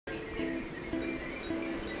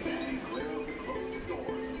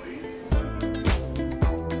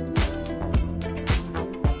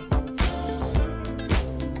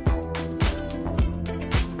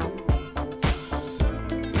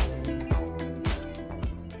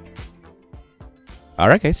All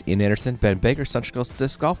right, guys. Ian Anderson, Ben Baker, Sunshine Coast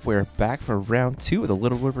Disc Golf. We're back for round 2 of the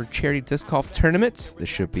Little River Charity Disc Golf Tournament. This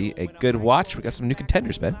should be a good watch. We got some new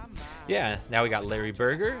contenders, Ben. Yeah, now we got Larry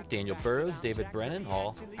Berger, Daniel Burrows, David Brennan,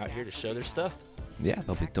 all out here to show their stuff. Yeah,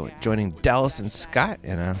 they'll be joining Dallas and Scott,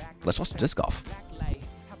 and let's watch some disc golf.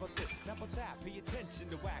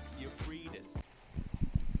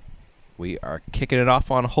 We are kicking it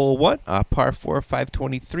off on hole 1, par 4,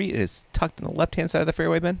 523. It is tucked in the left-hand side of the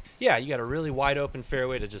fairway, Ben. Yeah, you got a really wide open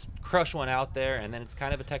fairway to just crush one out there, and then it's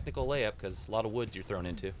kind of a technical layup because a lot of woods you're thrown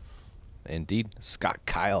into. Indeed. Scott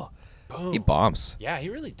Kyle. Boom. He bombs. Yeah, he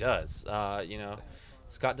really does. You know,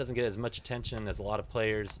 Scott doesn't get as much attention as a lot of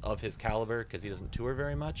players of his caliber because he doesn't tour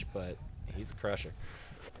very much, but he's a crusher.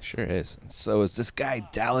 Sure is. So is this guy,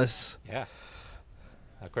 Dallas. Yeah.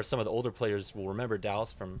 Of course, some of the older players will remember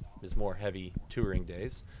Dallas from his more heavy touring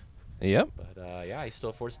days. Yep. But, yeah, he's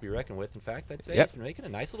still a force to be reckoned with. In fact, I'd say Yep. he's been making a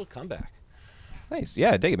nice little comeback. Nice.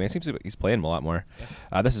 Yeah, I dig it, man. Seems like he's playing him a lot more.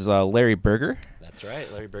 Yeah. This is Larry Berger. That's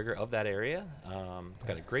right, Larry Berger of that area. He's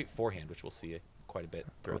got a great forehand, which we'll see quite a bit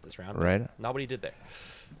throughout this round. Right. Not what he did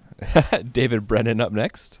there. David Brennan up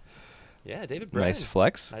next. Yeah, David Brennan. Nice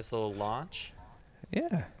flex. Nice little launch.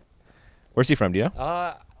 Yeah. Where's he from, do you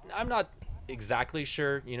know? I'm not exactly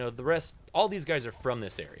sure. You know, the rest, all these guys are from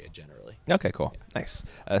this area generally. Okay, cool. Yeah. Nice.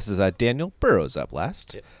 This is Daniel Burrows up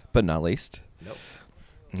last, Yep. but not least. Nope.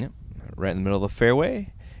 Yep. Right in the middle of the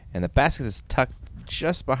fairway. And the basket is tucked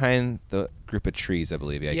just behind the group of trees, I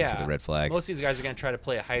believe. Yeah, you can see the red flag. Most of these guys are going to try to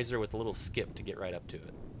play a hyzer with a little skip to get right up to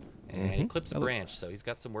it. And he clips a branch, so he's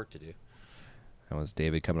got some work to do. That was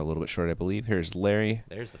David coming a little bit short, I believe. Here's Larry.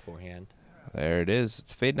 There's the forehand. There it is.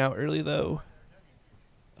 It's fading out early, though.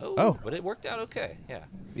 Oh, but it worked out okay. Yeah.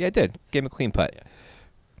 Yeah, it did. Gave him a clean putt.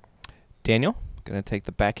 Yeah. Daniel, going to take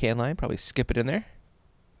the backhand line, probably skip it in there.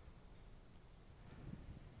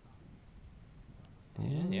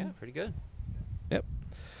 And yeah, pretty good. Yep.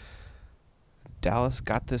 Dallas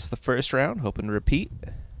got this the first round, hoping to repeat.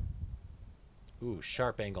 Ooh,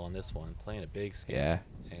 sharp angle on this one. Playing a big skip. Yeah.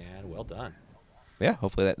 And well done. Yeah,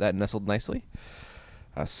 hopefully that nestled nicely.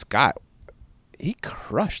 Scott, he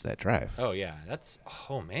crushed that drive. Oh, yeah. That's,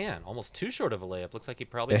 oh, man, almost too short of a layup. Looks like he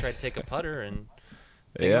probably tried to take a putter, and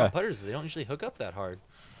the thing about putters is they don't usually hook up that hard.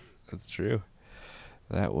 That's true.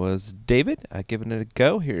 That was David giving it a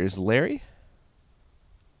go. Here's Larry.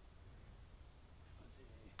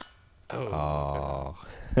 Oh.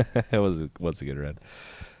 It was a good run.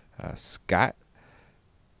 Scott.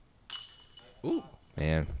 Ooh.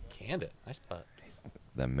 Man. Canned it. Nice putt.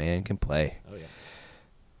 The man can play. Oh, yeah.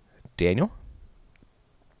 Daniel.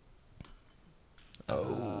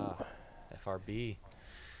 FRB.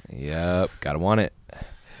 Yep. Gotta want it.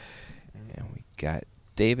 And we got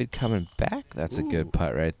David coming back. That's a good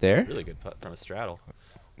putt right there. Really good putt from a straddle.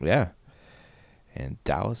 Yeah. And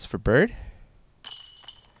Dallas for bird.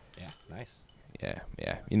 Yeah, nice. Yeah.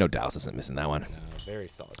 You know Dallas isn't missing that one. No, very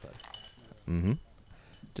solid putt. Mm-hmm.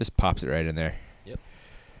 Just pops it right in there. Yep.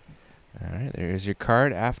 All right, there's your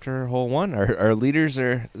card after hole 1. Our leaders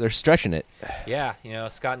they're stretching it. Yeah, you know,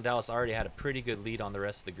 Scott and Dallas already had a pretty good lead on the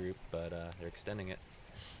rest of the group, but they're extending it.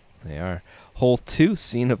 They are. Hole 2,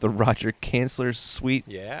 scene of the Roger Kanzler sweet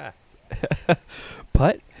Yeah.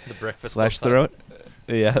 putt The breakfast slash putt. throw it.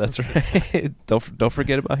 Yeah, that's right. don't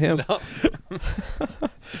forget about him. No.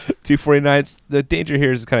 249. The danger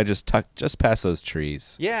here is kind of just tucked just past those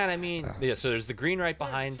trees. Yeah, and I mean, yeah, so there's the green right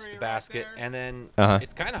behind the basket, and then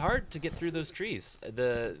it's kind of hard to get through those trees. It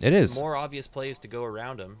is. The more obvious play is to go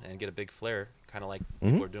around them and get a big flare, kind of like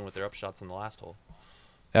people are doing with their upshots in the last hole.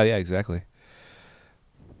 Oh, yeah, exactly.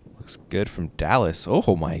 Looks good from Dallas.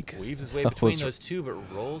 Oh, Mike. Weaves his way between those two, but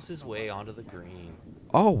rolls his way onto the green.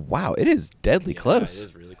 Oh, wow. It is deadly close. It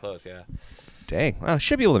is really close, yeah. Dang. Well,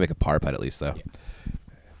 should be able to make a par putt at least, though. Yeah.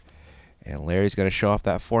 And Larry's going to show off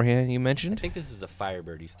that forehand you I mentioned. think this is a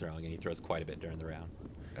Firebird he's throwing, and he throws quite a bit during the round.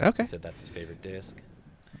 Okay. He said that's his favorite disc.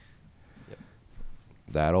 Yep.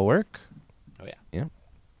 That'll work. Oh, yeah. Yep.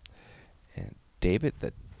 And David,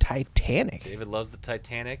 the Titanic. David loves the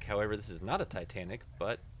Titanic. However, this is not a Titanic,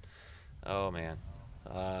 but, oh, man.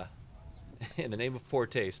 In the name of poor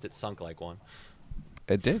taste, it sunk like one.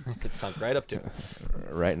 It did. It sunk right up to it.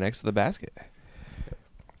 Right next to the basket.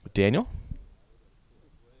 Daniel.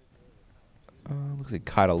 Looks like he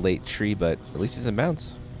caught a late tree, but at least he's in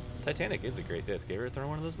bounds. Titanic is a great disc. You ever thrown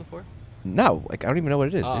one of those before? No, like I don't even know what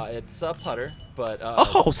it is, dude. It's a putter, but...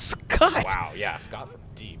 Oh, Scott! Wow, yeah, Scott from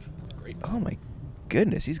deep. Great putt. Oh, my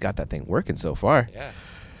goodness. He's got that thing working so far. Yeah.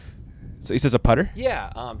 So he says a putter?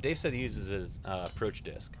 Yeah, Dave said he uses his approach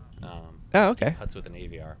disc. Oh, okay. Putts with an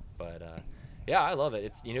AVR. But, yeah, I love it.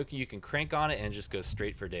 It's, you know, you can crank on it and just go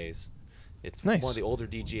straight for days. It's Nice. one of the older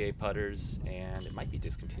DGA putters, and it might be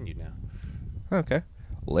discontinued now. Okay.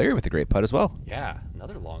 Larry with a great putt as well. Yeah,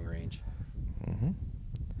 another long range. Mm-hmm.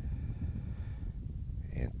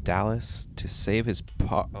 And Dallas to save his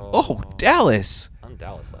putt. Oh, Dallas!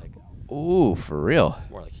 Un-Dallas-like. Ooh, for real. It's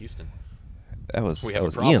more like Houston. That was We have a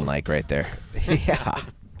Ian problem. like right there. Yeah.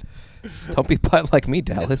 Don't be putting like me,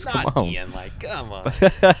 Dallas. It's Come not on. Ian, like, come on. You're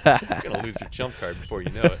going to lose your chump card before you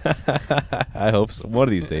know it. I hope so. One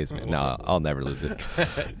of these days, man. No, I'll never lose it.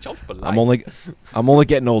 Chump for life. I'm only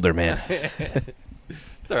getting older, man.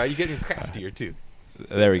 It's all right. You're getting craftier, too.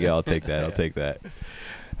 There we go. I'll take that. I'll take that.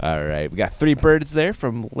 All right. We got 3 birds there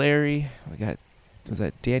from Larry. Was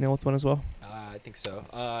that Daniel with one as well? I think so.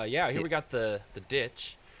 Yeah, here we got the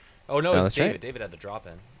ditch. Oh, no, Oh, it's that's David. right. David had the drop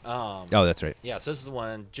in. Oh, that's right. Yeah, so this is the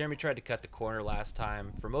one. Jeremy tried to cut the corner last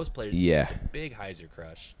time. For most players, Yeah. it's just a big hyzer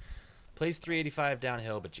crush. Plays 385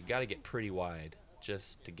 downhill, but you got to get pretty wide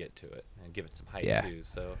just to get to it and give it some height, Yeah. too.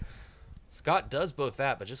 So Scott does both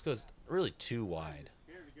that, but just goes really too wide.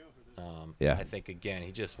 Yeah. I think, again,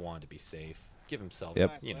 he just wanted to be safe. Give himself,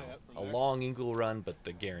 Yep. a long eagle run, but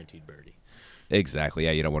the guaranteed birdie. Exactly.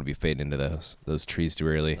 Yeah, you don't want to be fading into those trees too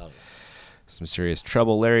early. Not Some serious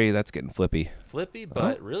trouble, Larry. That's getting flippy. flippy,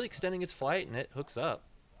 but really extending its flight, and it hooks up.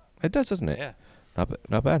 It does, doesn't it? Yeah.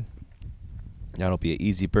 Not bad. That'll be an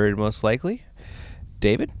easy bird, most likely.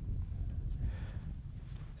 David?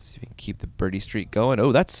 See if we can keep the birdie streak going.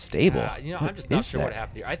 Oh, that's stable. I'm just not sure what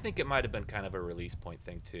happened here. I think it might have been kind of a release point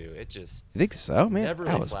thing, too. It just You think so, man? never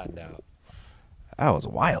really flattened out. That was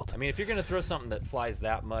wild. I mean, if you're going to throw something that flies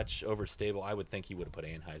that much over stable, I would think he would have put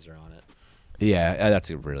Anheuser on it. Yeah, that's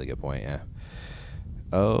a really good point, yeah.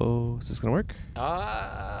 Oh, is this going to work?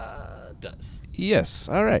 Does. Yes.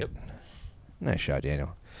 All right. Yep. Nice shot,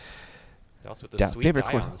 Daniel. Also with the sweet favorite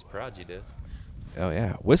guy course. on this Prodigy disc. Oh,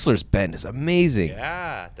 yeah. Whistler's Bend is amazing.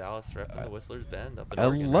 Yeah, Dallas repping the Whistler's Bend up in I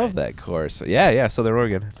Oregon, love right? that course. Yeah, Southern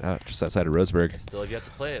Oregon, just outside of I Roseburg. still have yet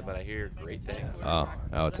to play it, but I hear great things. Oh,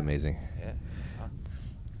 it's amazing. Yeah. Huh.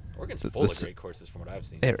 Oregon's The- full the of s- great courses from what I've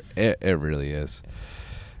seen. It really is.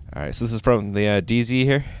 All right, so this is from the DZ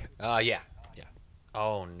here. Yeah.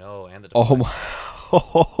 Oh, no, and the Oh my!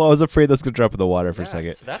 I was afraid that's gonna drop in the water for a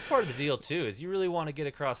second. So that's part of the deal, too, is you really want to get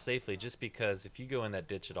across safely just because if you go in that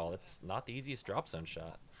ditch at all, it's not the easiest drop zone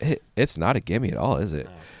shot. It's not a gimme at all, is it?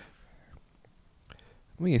 No.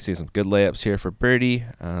 We can see some good layups here for birdie.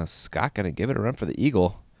 Scott gonna give it a run for the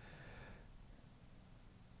eagle.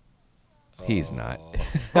 He's not.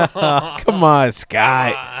 Oh. Come on,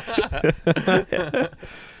 Scott.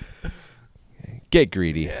 Get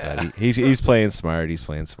greedy, buddy. He's playing smart. He's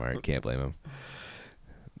playing smart. Can't blame him.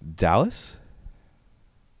 Dallas?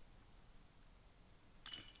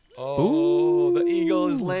 Oh, the eagle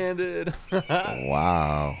has landed.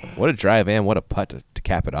 Wow. What a drive and what a putt to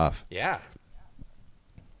cap it off. Yeah.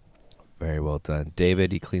 Very well done.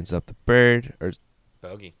 David, he cleans up the bird.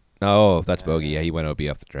 Bogey. Oh, that's bogey. Yeah, he went OB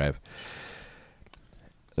off the drive.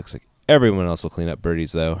 Looks like everyone else will clean up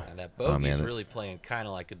birdies, though. And that Oh, bogey's man. really playing kind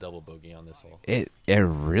of like a double bogey on this hole. It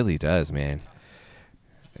really does, man.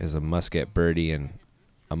 There's a must get birdie and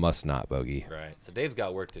a must not bogey. Right. So Dave's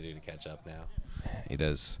got work to do to catch up now. He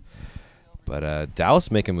does. But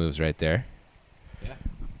Dallas making moves right there. Yeah.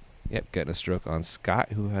 Yep, getting a stroke on Scott,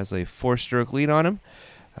 who has a 4-stroke lead on him.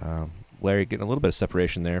 Larry getting a little bit of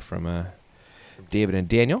separation there from David and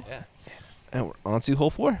Daniel. Yeah. And we're on to hole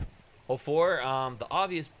 4. Hole 4, the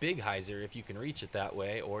obvious big hyzer if you can reach it that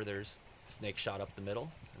way, or there's snake shot up the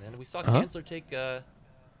middle. And then we saw Chancellor take an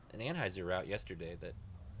Anheuser route yesterday that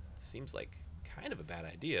seems like kind of a bad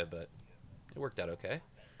idea, but it worked out okay.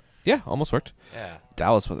 Yeah, almost worked. Yeah.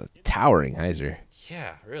 Dallas with a towering hyzer.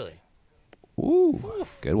 Yeah, really. Ooh,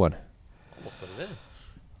 good one. Almost put it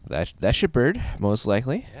in. That should bird, most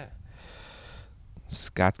likely. Yeah.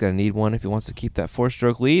 Scott's going to need one if he wants to keep that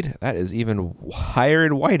 4-stroke lead. That is even higher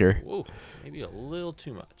and wider. Whoa, maybe a little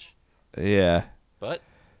too much. Yeah. But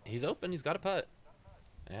he's open. He's got a putt.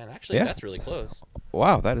 And actually, Yeah. that's really close.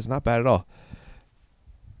 Wow, that is not bad at all.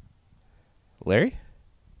 Larry?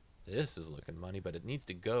 This is looking money, but it needs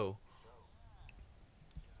to go.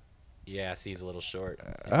 Yeah, see, he's a little short.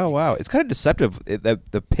 Oh, wow. It's kind of deceptive.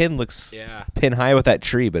 The pin looks Yeah. pin high with that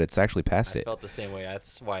tree, but it's actually past I it. felt the same way.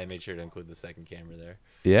 That's why I made sure to include the second camera there.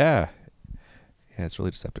 Yeah. Yeah, it's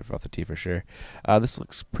really deceptive off the tee for sure. This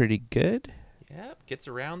looks pretty good. Yep, gets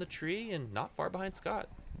around the tree and not far behind Scott.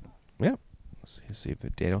 Yep. Let's see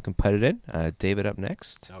if Daniel can put it in. David up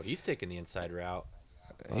next. Oh, he's taking the inside route.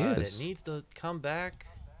 He But is. it needs to come back.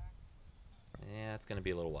 Yeah, it's going to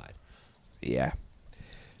be a little wide. Yeah.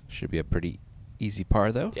 Should be a pretty easy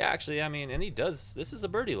par, though. Yeah, actually, I mean, and he does. This is a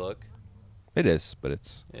birdie look. It is, but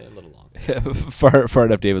it's Yeah, a little long. far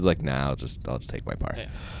enough. David's like, nah, I'll just take my par. Yeah.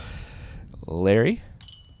 Larry.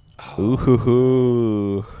 Oh, Ooh, hoo,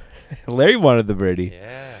 hoo. Larry wanted the birdie.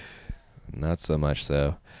 yeah. Not so much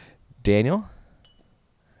though. Daniel,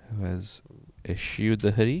 who has eschewed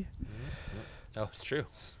the hoodie. Oh, it's true.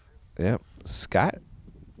 Yep. Scott.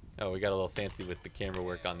 Oh, we got a little fancy with the camera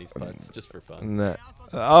work on these putts, just for fun. No.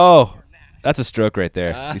 Oh, that's a stroke right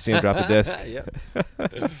there. You see him drop the disc.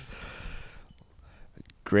 Yep.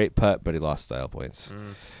 Great putt, but he lost style points.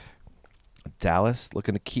 Mm. Dallas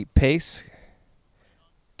looking to keep pace.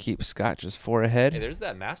 Keep Scott just 4 ahead. Hey, there's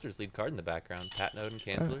that Masters lead card in the background. Pat Node and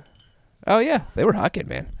Kanzler. Oh, yeah. They were hucking,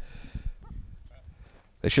 man.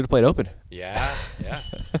 They should have played open. Yeah, yeah.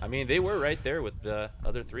 I mean, they were right there with the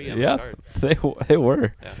other 3 on the Yeah, start. they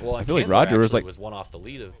were. Yeah. Well, I feel like Kanzler Roger was actually like, one off the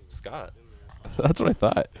lead of Scott. that's what I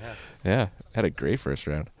thought. Yeah. Yeah, had a great first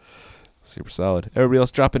round. Super solid. Everybody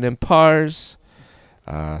else dropping in pars.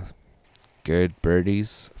 Good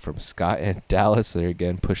birdies from Scott and Dallas. They're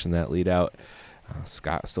again pushing that lead out.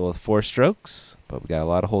 Scott still with 4 strokes, but we got a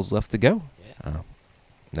lot of holes left to go. Yeah.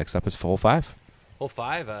 Next up is hole 5. Hole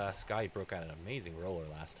 5, Scotty broke out an amazing roller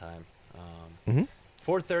last time. Mhm.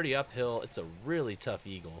 430 uphill. It's a really tough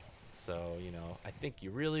eagle. So, you know, I think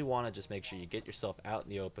you really want to just make sure you get yourself out in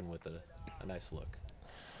the open with a nice look.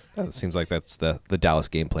 It seems like that's the Dallas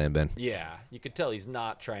game plan, Ben. Yeah, you could tell he's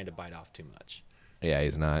not trying to bite off too much. Yeah,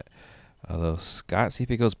 he's not. Although Scott, see if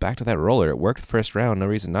he goes back to that roller. It worked the first round. No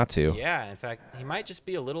reason not to. Yeah, in fact, he might just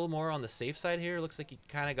be a little more on the safe side here. Looks like he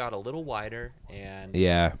kind of got a little wider, and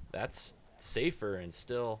Yeah. that's safer and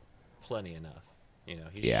still plenty enough. You know,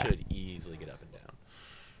 he Yeah. should easily get up and down.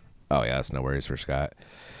 Oh, yeah, that's no worries for Scott.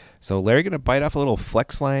 So Larry going to bite off a little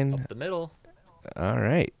flex line. Up the middle. All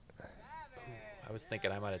right. I was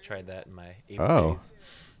thinking I might have tried that in my 8 Oh. days.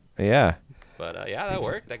 Yeah, But, yeah, that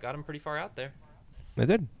worked. That got him pretty far out there. it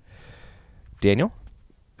did. Daniel.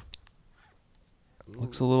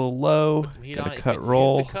 Looks a little low. Put some heat Got on a it. cut He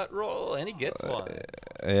roll. used the cut roll, and he gets one.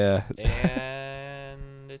 Yeah.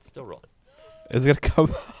 And it's still rolling. It's going to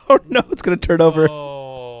come. Oh, no, it's going to turn over.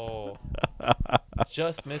 Oh.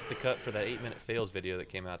 Just missed the cut for that 8-minute fails video that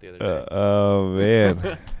came out the other day. Oh,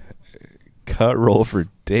 man. Cut roll for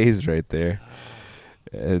days right there.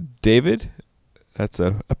 David, that's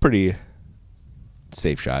a pretty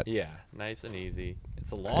safe shot. Yeah, nice and easy.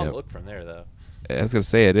 It's a long Yep. look from there, though. I was going to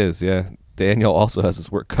say it is, yeah. Daniel also has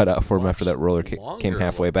his work cut out for him after Much that roller came longer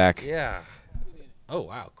halfway look. back. Yeah. Oh,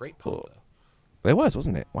 wow. Great pump, Cool. though. It was,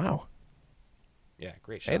 wasn't it? Wow. Yeah,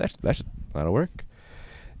 great shot. Hey, that'll work.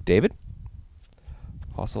 David,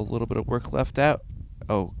 also a little bit of work left out.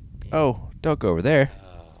 Oh, don't go over there.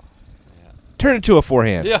 Oh, yeah. Turn it to a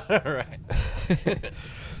forehand. Yeah, right.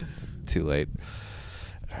 Too late.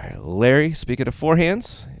 All right, Larry, speaking of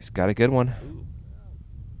forehands, he's got a good one. Ooh.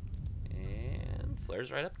 And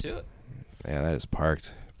flares right up to it. Yeah, that is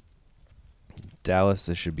parked. Dallas,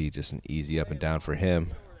 this should be just an easy up and down for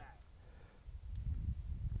him.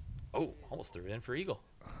 Oh, almost threw it in for eagle.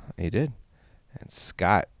 He did. And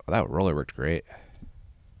Scott, that roller worked great.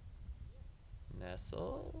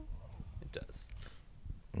 Nestle. It does.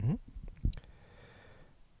 Mm-hmm.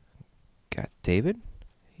 Got David.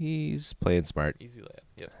 He's playing smart. Easy layup.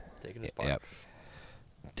 Yep. Taking his par. Yep.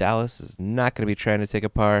 Dallas is not going to be trying to take a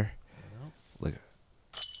par. No. Look.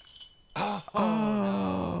 Oh,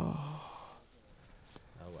 Oh.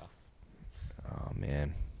 Oh, well. Oh,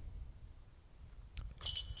 man.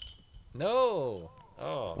 No.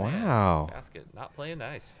 Oh, man. Wow. Basket not playing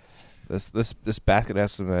nice. This basket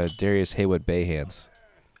has some Darius Haywood Bay hands.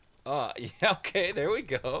 Yeah, okay, there we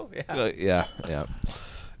go. Yeah. Yeah.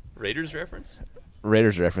 Raiders reference?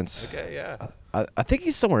 Raiders reference. Okay, yeah. I think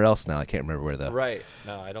he's somewhere else now. I can't remember where, though. Right.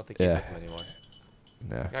 No, I don't think he's Yeah. with him anymore.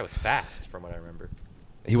 No. The guy was fast, from what I remember.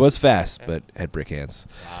 He was fast, Yeah. but had brick hands.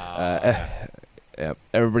 Wow. Yeah. Yep.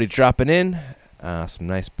 Everybody dropping in. Some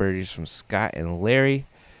nice birdies from Scott and Larry.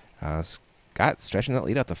 Scott stretching that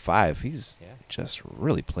lead out to 5. He's Yeah. just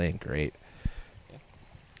really playing great.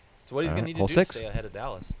 So what he's going to need to hole do 6. is stay ahead of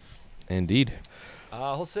Dallas. Indeed.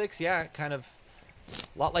 Hole 6, yeah, kind of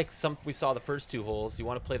a lot like some we saw the first 2 holes. You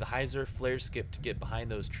want to play the hyzer flare skip to get behind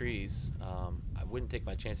those trees. I wouldn't take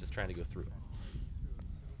my chances trying to go through,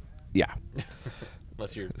 Yeah.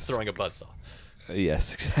 unless you're throwing a buzzsaw.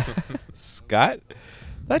 Yes. Scott,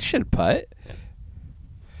 that should putt. Yeah.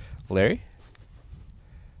 Larry,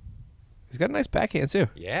 he's got a nice backhand too.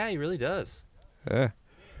 Yeah, he really does. Yeah.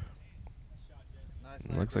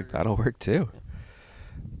 Looks like that'll work too.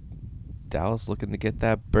 Dallas looking to get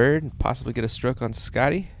that bird and possibly get a stroke on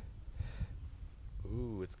Scotty.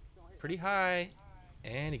 Ooh, it's pretty high,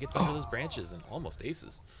 and he gets under those branches and almost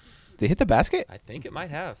aces. Did it hit the basket? I think it might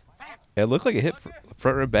have. It looked like it hit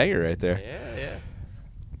front rim banger right there. Yeah, yeah.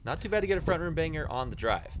 Not too bad to get a front rim banger on the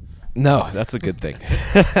drive. No, that's a good thing.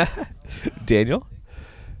 Daniel,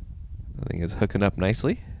 I think it's hooking up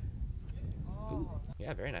nicely. Ooh,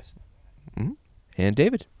 yeah, very nice. And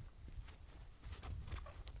David.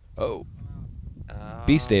 Oh,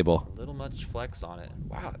 be stable. A little much flex on it.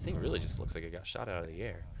 Wow, that thing really just looks like it got shot out of the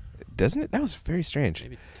air. Doesn't it? That was very strange.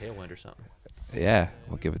 Maybe tailwind or something. Yeah,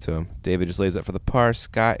 we'll give it to him. David just lays up for the par.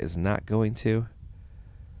 Scott is not going to.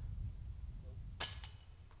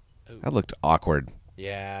 Ooh. That looked awkward.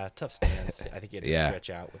 Yeah, tough stance. I think he had to stretch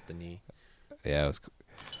out with the knee. Yeah, it was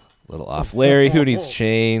a little off. Larry, who needs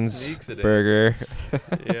chains? Sneaks it in. Burger.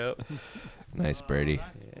 Yep. Nice birdie.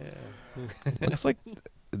 Yeah. Looks like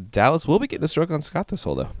Dallas will be getting a stroke on Scott this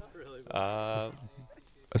hole, though.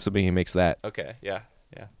 Assuming he makes that, Okay, yeah,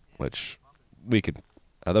 yeah. which we could.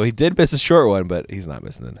 Although he did miss a short one, but he's not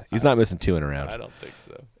missing it. He's not missing two in a round. I don't think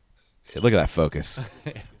so. Look at that focus.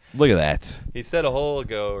 Look at that. He said a hole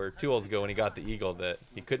ago or 2 holes ago when he got the eagle that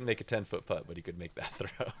he couldn't make a 10-foot putt, but he could make that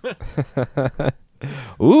throw.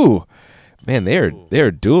 Ooh, man,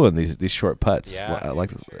 they're dueling these short putts. Yeah.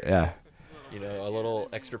 Yeah. You know, a little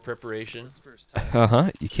extra preparation.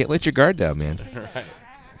 You can't let your guard down, man. Right.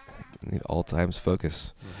 You need all times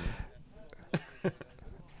focus.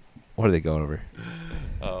 What are they going over?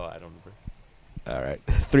 Oh, I don't remember. All right,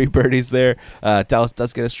 3 birdies there. Dallas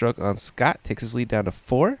does get a stroke on Scott, takes his lead down to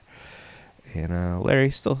 4, and Larry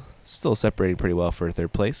still separating pretty well for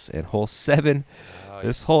 3rd place. And hole 7,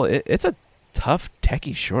 this hole it's a tough,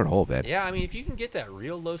 techie short hole, man. Yeah, I mean, if you can get that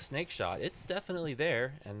real low snake shot, it's definitely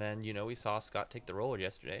there. And then we saw Scott take the roller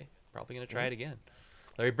yesterday. Probably gonna try it again.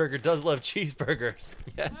 Larry Berger does love cheeseburgers.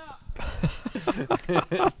 Yes.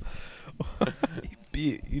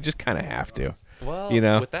 You just kind of have to. Well,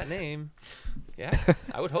 with that name, yeah,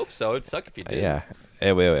 I would hope so. It'd suck if you did. Yeah,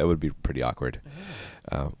 it would be pretty awkward.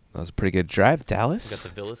 That was a pretty good drive, Dallas. Got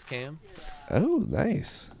the Villas cam. Oh,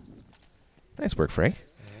 nice. Nice work, Frank.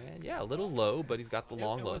 And yeah, a little low, but he's got the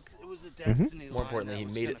long look. More importantly, he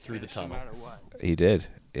made it through the tunnel. He did,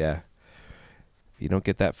 yeah. If you don't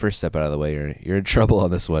get that first step out of the way, you're in trouble on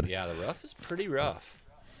this one. Yeah, the rough is pretty rough.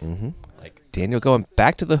 Like Daniel going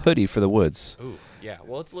back to the hoodie for the woods. Ooh, yeah.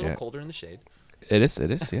 Well, it's a little colder in the shade. It is,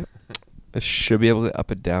 yeah. Should be able to up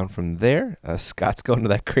and down from there. Scott's going to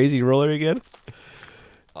that crazy roller again.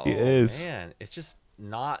 Oh, he is. Man, it's just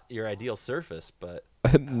not your ideal surface, but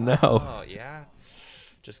no. Oh, yeah.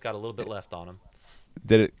 Just got a little bit left on him.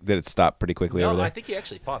 Did it stop pretty quickly over there? I think he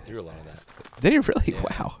actually fought through a lot of that. Did he really? Yeah.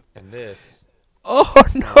 Wow. And this. Oh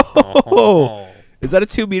no! Is that a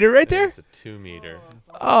 2 meter right there? It's a 2 meter.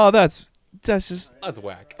 Oh, that's just. That's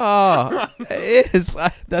whack. Oh, it is.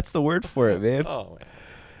 That's the word for it, man. Oh man.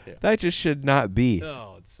 Yeah. That just should not be.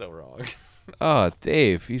 Oh, it's so wrong. Oh,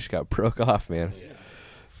 Dave, you just got broke off, man. Yeah.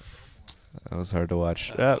 That was hard to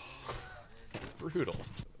watch. Yep. Brutal.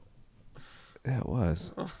 Yeah, it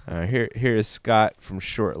was. All right, here is Scott from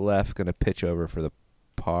short left, going to pitch over for the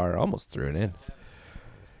par. Almost threw it in.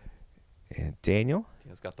 And Daniel.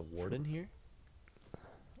 Daniel's got the Warden here.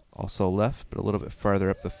 Also left, but a little bit farther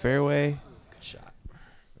up the fairway. Good shot.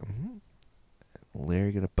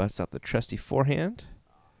 Larry going to bust out the trusty forehand.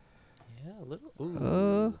 Yeah, a little.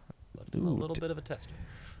 Ooh. Left him a little bit of a tester.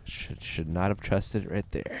 Should not have trusted it right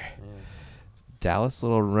there. Yeah. Dallas,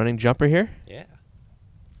 little running jumper here. Yeah.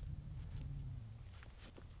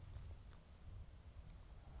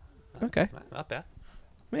 Okay. Not bad.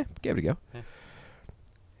 Yeah, give it a go. Yeah.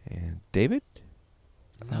 And David?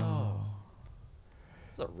 No.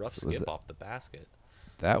 It's a rough skip off the basket.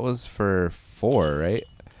 That was for 4, right?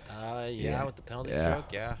 Yeah, with the penalty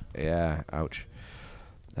stroke, yeah. Yeah, ouch.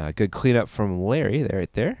 Good cleanup from Larry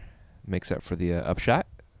right there. Makes up for the upshot.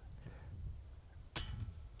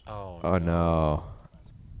 Oh, no.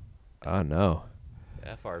 Oh, no.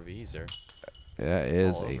 The FRVs are. That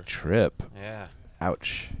is a trip. Yeah.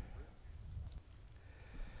 Ouch.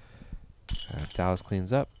 Dallas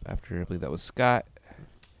cleans up after, I believe that was Scott.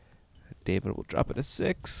 David will drop it to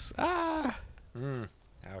 6. Ah!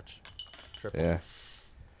 Ouch. Triple. Yeah.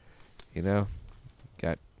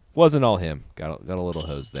 Wasn't all him. Got a little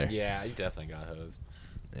hose there. Yeah, you definitely got hosed.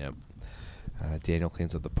 Yep. Daniel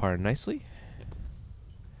cleans up the par nicely.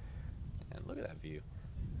 And look at that view.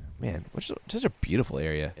 Man, such a beautiful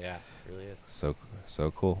area. Yeah, it really is. So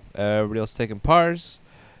cool. Everybody else taking pars,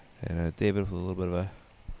 and David with a little bit of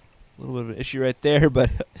an issue right there, but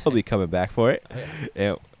he'll be coming back for it.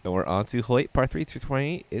 And we're on to hole 8, par 3 through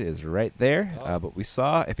 28. It is right there. But we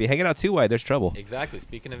saw if you're hanging out too wide, there's trouble. Exactly.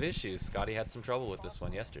 Speaking of issues, Scotty had some trouble with this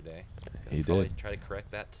one yesterday. He probably did. Try to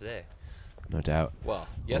correct that today. no doubt. Well,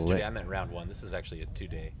 yesterday I meant round 1. This is actually a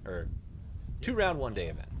 2-day or 2-round 1-day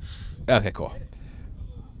event. Okay, cool.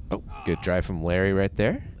 Oh, good drive from Larry right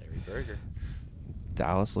there. Larry Berger.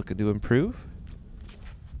 Dallas looking to improve.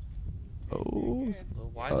 Oh, A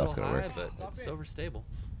little wide, that's little gonna high, work. but it's over stable.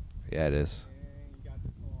 Yeah, it is.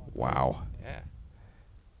 Wow, Yeah.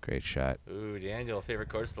 great shot. Ooh, Daniel, favorite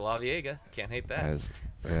course to La Viega. Can't hate that.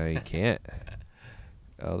 You can't.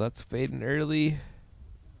 Oh, that's fading early.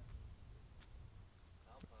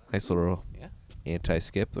 Nice little Yeah.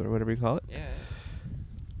 anti-skip or whatever you call it. Yeah.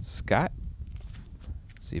 Scott,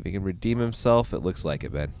 see if he can redeem himself. It looks like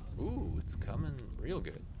it, Ben. Ooh, it's coming real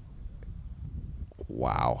good.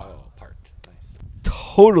 Wow. Oh, parked. Nice.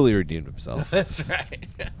 Totally redeemed himself. That's right.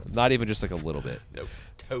 Not even just like a little bit. Nope.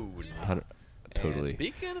 Totally. Totally. And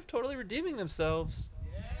speaking of totally redeeming themselves,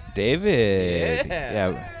 David.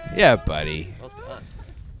 Yeah. Yeah, buddy. well done.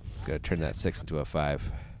 He's going to turn that 6 into a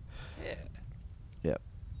 5. Yeah. Yep.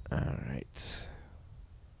 All right.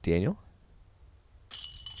 Daniel.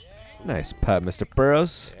 Nice putt, Mr.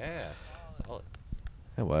 Burrows. Yeah. Solid.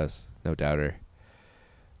 That was. No doubter.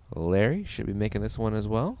 Larry should be making this one as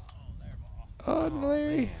well. Oh,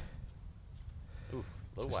 Larry. Man. Ooh,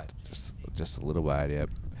 a little wide. Just a little wide, yep.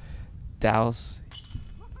 Dallas.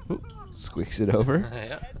 Ooh, squeaks it over.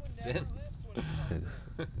 Yeah. It's in.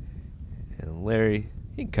 And Larry,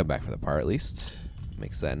 he can come back for the par at least.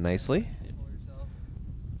 Makes that nicely.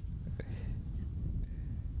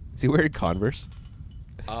 Is he wearing Converse?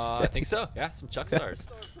 I think so. Yeah, some Chuck Stars.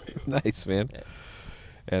 Nice, man. Yeah.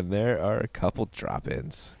 And there are a couple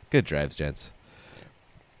drop-ins. Good drives, gents.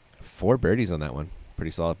 4 birdies on that one.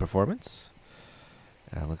 Pretty solid performance.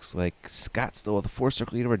 Looks like Scott still with a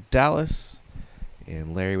 4-stroke lead over Dallas.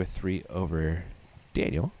 And Larry with 3 over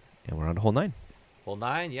Daniel. And we're on to hole 9. Hole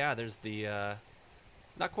 9, yeah, there's the,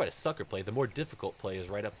 not quite a sucker play. The more difficult play is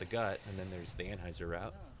right up the gut, and then there's the Anheuser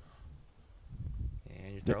route.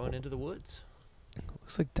 And you're throwing into the woods.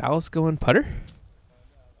 Looks like Dallas going putter.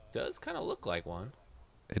 Does kind of look like one.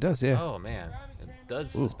 It does, yeah. Oh, man. It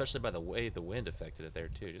does, Ooh. especially by the way the wind affected it there,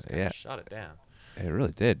 too. Just kind Yeah. of shot it down. It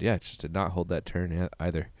really did. Yeah, it just did not hold that turn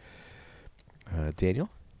either. Daniel.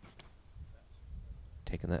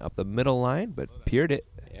 Taking that up the middle line, but piered it.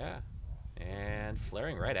 Yeah. And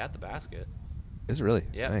flaring right at the basket. Is it really?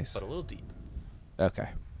 Yeah, Nice. but a little deep. Okay.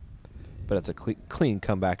 But it's a clean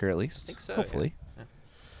comebacker at least. I think so, Hopefully. yeah.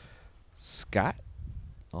 Scott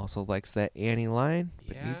also likes that Annie line,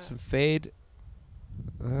 but Yeah. needs some fade.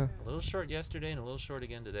 A little short yesterday and a little short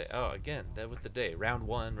again today. Oh, again, that with the day. Round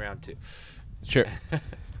 1, round 2. Sure.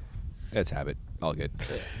 It's habit. All good.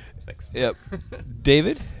 Yeah, thanks. Yep.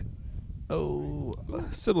 David. Oh,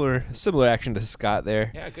 similar action to Scott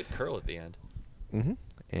there. Yeah, good curl at the end. Mm-hmm.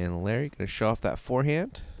 And Larry gonna show off that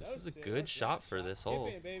forehand. This is a good shot for this hole.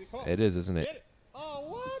 It is, isn't it?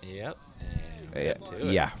 Yep. And we'll get to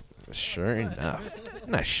it. Yeah. Sure enough.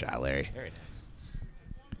 Nice shot, Larry. Very nice.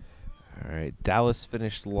 All right, Dallas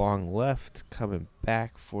finished long left, coming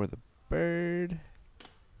back for the bird.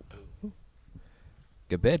 Ooh,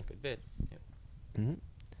 Good bid. good bid. Yep. Mm-hmm.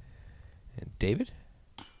 And David?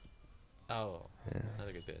 Oh, Yeah.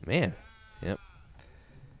 another good bid. Man. Yep.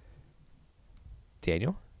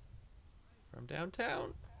 Daniel? From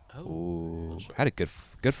downtown. Oh. Ooh. little short. Had a good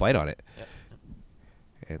fight on it. Yep.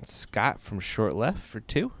 And Scott from short left for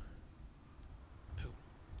 2. Ooh,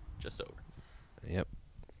 just over. Yep.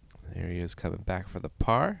 There he is coming back for the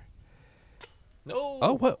par. No.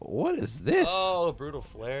 Oh, what is this? Oh, brutal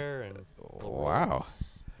flare and. Wow.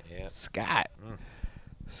 Yeah. Scott. Mm.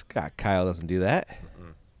 Scott Kyle doesn't do that.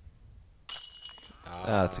 Mm-mm.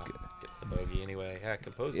 That's a good. Gets the bogey anyway. Yeah,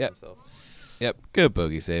 composes Yep. himself. Yep, good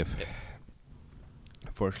bogey save. Yep.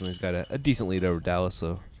 Unfortunately, he's got a decent lead over Dallas,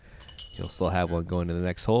 so he'll still have one going to the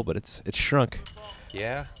next hole, but it's shrunk.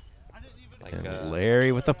 Yeah. Like, And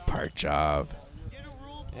Larry with a part job.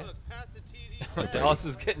 yeah. Dallas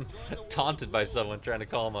is getting taunted by someone trying to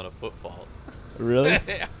call him on a foot fault. Really?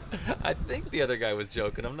 Yeah. I think the other guy was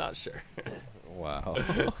joking. I'm not sure. Wow.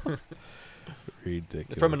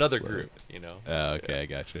 Ridiculous. From another Larry. group, you know. Oh, okay, I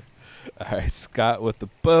gotcha. All right, Scott with the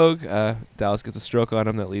bogue. Dallas gets a stroke on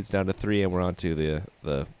him that leads down to 3, and we're on to the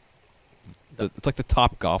it's like the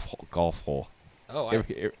top golf hole. Oh,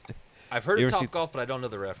 Ever- I've heard you of ever Top see- Golf, but I don't know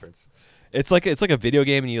the reference. It's like a video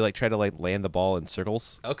game, and you like try to like land the ball in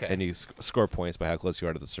circles. Okay. And you score points by how close you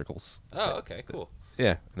are to the circles. Oh, okay, cool.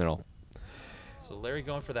 Yeah, and then all. So Larry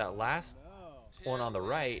going for that last one on the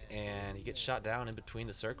right, and he gets shot down in between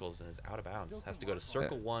the circles and is out of bounds. Has to go to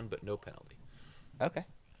circle 1, but no penalty. Okay.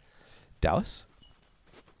 Dallas.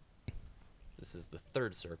 This is the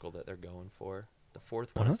 3rd circle that they're going for. The 4th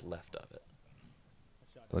one is left of it.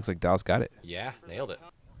 It looks like Dallas got it. Yeah, nailed it.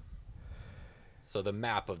 So the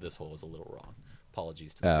map of this hole is a little wrong.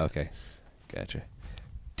 Apologies to the Oh, fans. okay. Gotcha.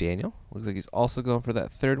 Daniel looks like he's also going for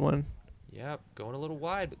that third one. Yep, going a little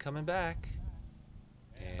wide, but coming back.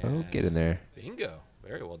 Oh, And get in there. bingo.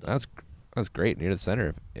 Very well done. That's great. Near the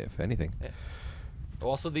center, if anything. Yeah.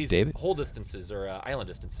 Also, these David? hole distances or island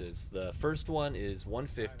distances. The first one is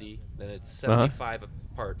 150. Then it's Uh-huh. 75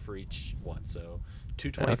 apart for each one. So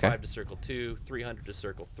 225 Okay. to circle 2, 300 to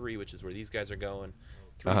circle 3, which is where these guys are going.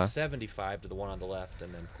 Uh-huh. 375 to the one on the left,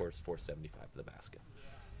 and then of course 475 to the basket.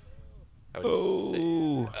 I would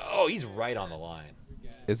Oh. say, oh, he's right on the line.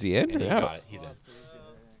 Is he in And or he out? got it. He's in.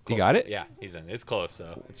 He got it? Yeah, he's in. It's close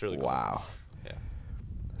though. It's really close. Wow. Yeah.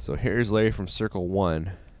 So here's Larry from circle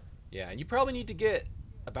 1. Yeah, and you probably need to get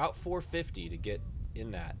about 450 to get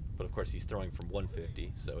in that. But of course, he's throwing from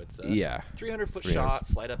 150, so it's a Yeah. 300-foot 300. shot,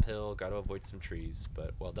 slide uphill. Got to avoid some trees,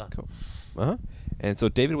 but well done. Cool. Uh-huh. And so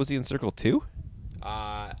David, was he in circle 2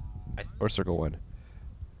 I or circle 1?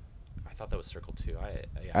 thought that was circle 2.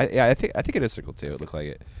 I think it is circle 2. It looked like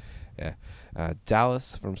it. Yeah.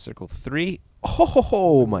 Dallas from circle 3.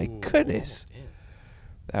 Oh my Ooh, goodness. in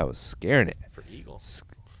That was scaring it. for eagle.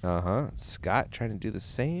 Uh-huh. Scott trying to do the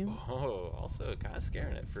same. Oh, also kind of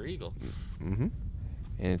scaring it for eagle. Mm-hmm.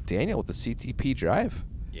 And Daniel with the CTP drive.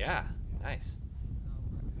 Yeah, nice.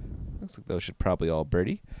 Looks like those should probably all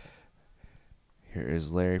birdie. Here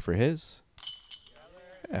is Larry for his.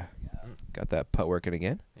 Yeah. Got that putt working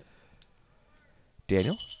again. Yep.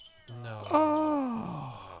 Daniel. No.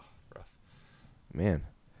 Oh. Rough. Man.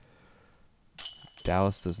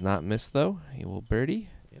 Dallas does not miss, though. He will birdie.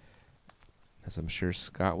 Yep. As I'm sure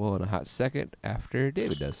Scott will in a hot second after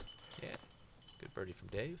David does. Yeah. Good birdie from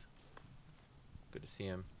Dave. Good to see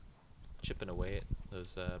him chipping away at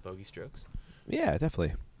those bogey strokes. Yeah,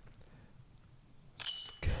 definitely.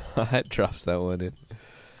 Scott drops that one in.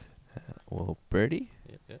 Well, birdie.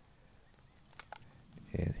 Yep.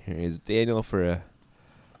 And here is Daniel for a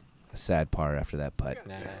sad par after that putt.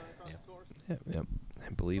 Nah. Yeah. Yep. I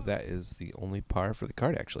believe that is the only par for the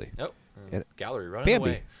card, actually. Oh. And Gallery running Bambi.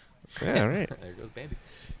 away. Yeah, all right. There goes Bambi.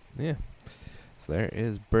 Yeah. So there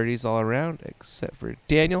is birdies all around except for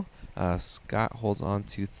Daniel. Scott holds on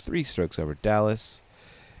to 3 strokes over Dallas.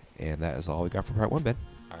 And that is all we got for part 1, Ben.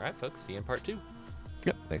 All right, folks. See you in part 2.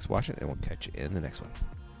 Yep. Thanks for watching, and we'll catch you in the next one.